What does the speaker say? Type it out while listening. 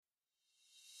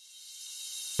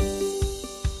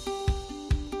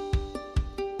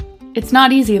It's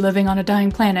not easy living on a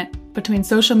dying planet. Between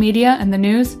social media and the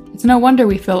news, it's no wonder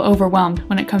we feel overwhelmed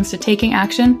when it comes to taking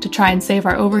action to try and save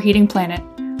our overheating planet.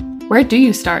 Where do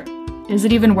you start? Is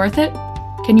it even worth it?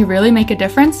 Can you really make a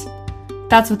difference?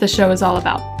 That's what the show is all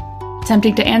about.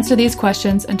 Attempting to answer these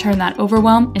questions and turn that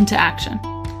overwhelm into action.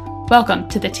 Welcome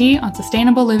to the Tea on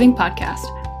Sustainable Living podcast,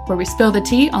 where we spill the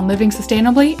tea on living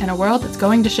sustainably in a world that's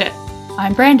going to shit.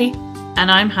 I'm Brandy.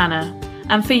 And I'm Hannah.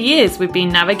 And for years we've been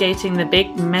navigating the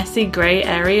big, messy, grey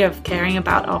area of caring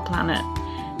about our planet.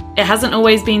 It hasn't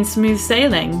always been smooth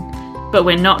sailing, but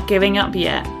we're not giving up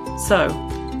yet. So,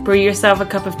 brew yourself a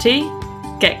cup of tea,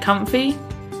 get comfy,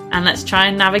 and let's try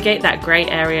and navigate that grey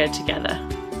area together.